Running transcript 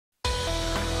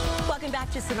Welcome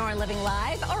back to Sonoran Living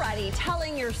Live. Alrighty,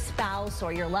 telling your spouse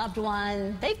or your loved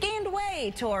one they've gained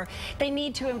weight or they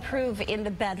need to improve in the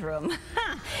bedroom.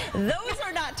 Those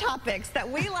are not topics that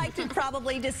we like to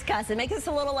probably discuss. It makes us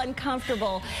a little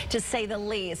uncomfortable, to say the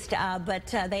least. But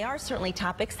they are certainly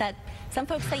topics that some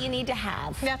folks say you need to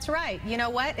have. That's right. You know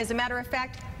what? As a matter of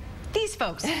fact, these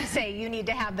folks say you need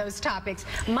to have those topics.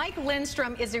 Mike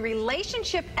Lindstrom is a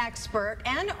relationship expert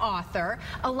and author,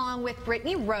 along with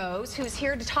Brittany Rose, who's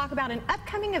here to talk about an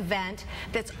upcoming event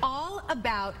that's all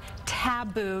about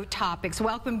taboo topics.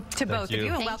 Welcome to both of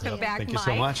you, and welcome back, Mike. Thank you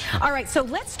so much. All right, so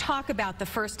let's talk about the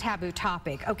first taboo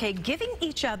topic. Okay, giving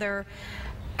each other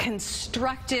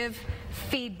constructive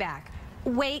feedback.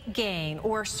 Weight gain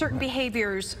or certain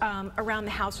behaviors around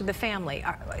the house or the family.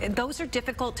 Those are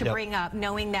difficult to bring up,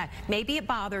 knowing that maybe it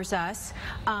bothers us.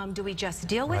 Do we just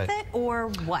deal with it, or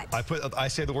what? I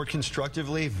say the word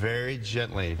constructively very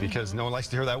gently, because no one likes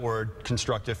to hear that word,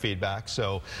 constructive feedback.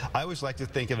 So I always like to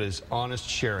think of it as honest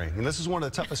sharing. And this is one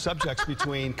of the toughest subjects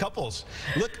between couples.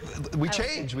 Look, we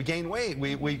change, we gain weight,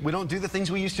 we don't do the things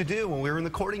we used to do when we were in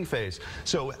the courting phase.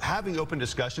 So having open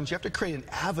discussions, you have to create an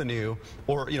avenue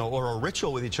or a ritual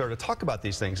with each other to talk about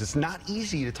these things. It's not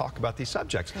easy to talk about these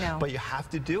subjects, but you have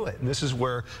to do it. And this is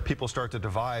where people start to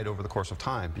divide over the course of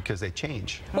time, because they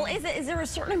change. Well, is there a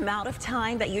certain amount of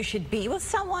time that you should be with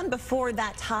someone before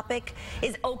that topic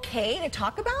is okay to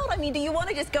talk about? I mean, do you want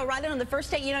to just go right in on the first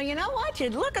date? You know what? You're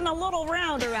looking a little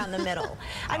round around the middle.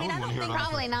 I mean, I don't think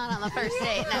probably not on the first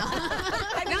date. No.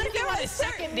 I mean, if there was a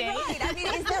second date. Right. I mean,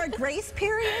 is there a grace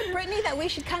period, Brittany, that we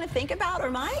should kind of think about,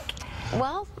 or Mike?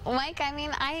 Well, Mike, I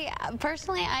mean,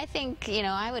 personally, I think,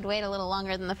 I would wait a little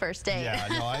longer than the first date. Yeah,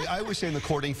 no, I always say in the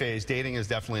courting phase, dating is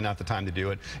definitely not the time to do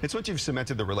it. It's once you've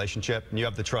cemented the relationship and you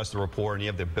have the trust, the rapport, and you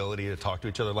have the ability to talk to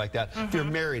each other like that. If you're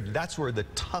married, that's where the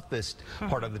toughest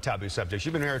part of the taboo subject.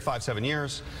 You've been married 5-7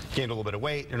 years, gained a little bit of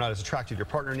weight, you're not as attracted to your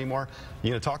partner anymore.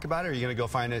 You going to talk about it, or are you going to go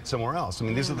find it somewhere else? I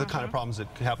mean, these are the kind of problems that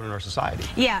happen in our society.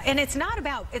 Yeah, and it's not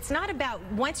about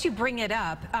once you bring it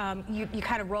up, you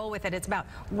kind of roll with it. It's about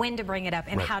when to bring it up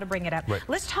and how to bring it up.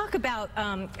 Let's talk about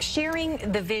sharing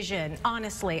the vision,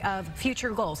 honestly, of future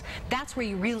goals. That's where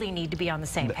you really need to be on the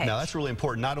same page. Now, that's really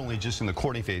important, not only just in the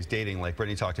courting phase, dating, like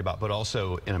Brittany talked about, but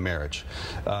also in a marriage.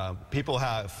 People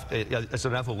have, it's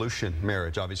an evolution,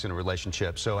 marriage, obviously, in a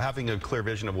relationship. So having a clear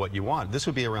vision of what you want, this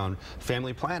would be around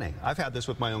family planning. I've had this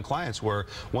with my own clients where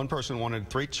one person wanted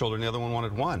 3 children, the other one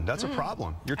wanted 1. That's a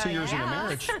problem. You're 2 years into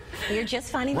marriage. You're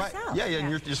just finding this out. Yeah, and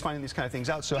you're just finding these kind of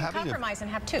things out. So having compromise and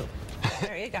have 2.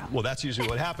 There you go. Well, that's usually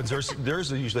what happens.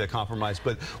 There's usually a compromise,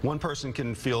 but one person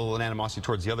can feel an animosity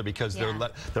towards the other because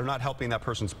they're not helping that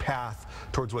person's path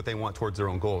towards what they want, towards their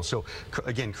own goals. So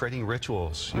again, creating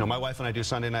rituals. My wife and I do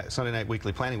Sunday night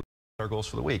weekly planning. Our goals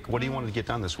for the week. What do you want to get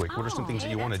done this week? What are some things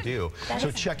that you want to do? So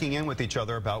checking in with each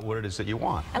other about what it is that you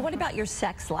want. And what about your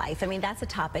sex life? I mean, that's a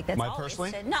topic that's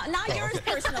personally? Not yours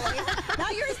personally.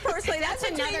 Not yours personally. That's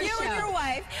between you and your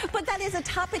wife. But that is a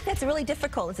topic that's really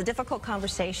difficult. It's a difficult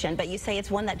conversation, but you say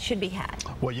it's one that should be had.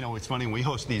 Well, it's funny, when we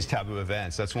host these taboo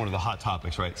events, that's one of the hot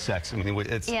topics, right? Sex. I mean,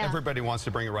 everybody wants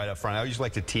to bring it right up front. I usually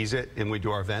like to tease it when we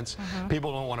do our events.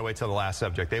 People don't want to wait till the last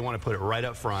subject. They want to put it right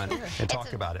up front and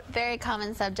talk about it. Very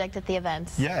common subject at the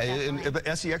events. Yeah, and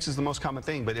SEX is the most common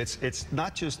thing, but it's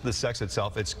not just the sex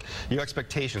itself, it's your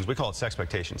expectations. We call it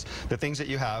sexpectations. The things that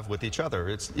you have with each other.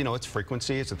 It's it's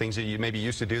frequency, it's the things that you maybe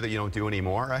used to do that you don't do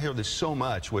anymore. I hear this so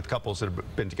much with couples that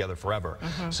have been together forever.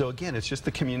 So again, it's just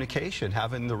the communication,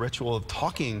 having the ritual of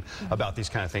talking about these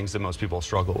kind of things that most people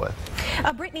struggle with.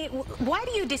 Brittany, why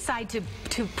do you decide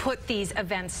to put these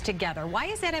events together? Why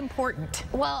is that important?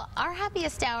 Well, our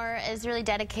Happiest Hour is really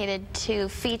dedicated to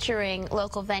featuring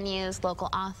local venues, local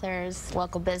authors,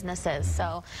 local businesses.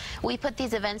 So we put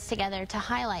these events together to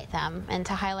highlight them and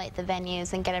to highlight the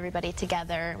venues and get everybody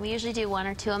together. We usually do 1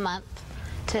 or 2 a month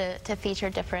to feature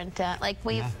different, like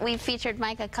we've featured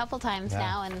Mike a couple times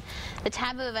now, and the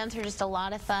taboo events are just a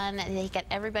lot of fun, and they get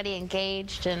everybody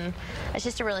engaged, and it's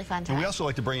just a really fun time. And we also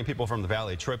like to bring in people from the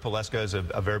Valley. Troy Poleska is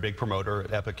a very big promoter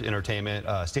at Epic Entertainment.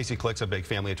 Stacy Click's a big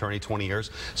family attorney, 20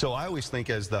 years. So I always think,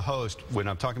 as the host, when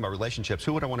I'm talking about relationships,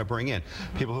 who would I want to bring in?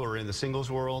 People who are in the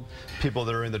singles world, people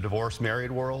that are in the divorced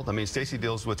married world. I mean, Stacy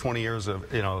deals with 20 years of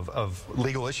of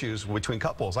legal issues between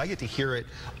couples. I get to hear it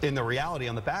in the reality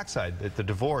on the backside, the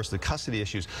divorce, the custody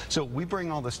issues. So we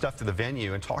bring all this stuff to the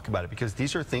venue and talk about it, because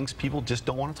these are things people just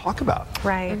don't want to talk about.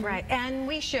 Right, right. And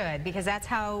we should, because that's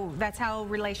how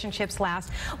relationships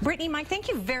last. Brittany, Mike, thank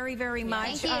you very, very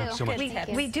much. Thank you. So much.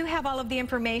 We do have all of the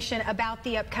information about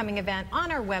the upcoming event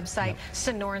on our website,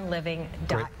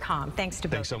 sonoranliving.com. Thanks to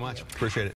both of you. Thanks so much. Appreciate it.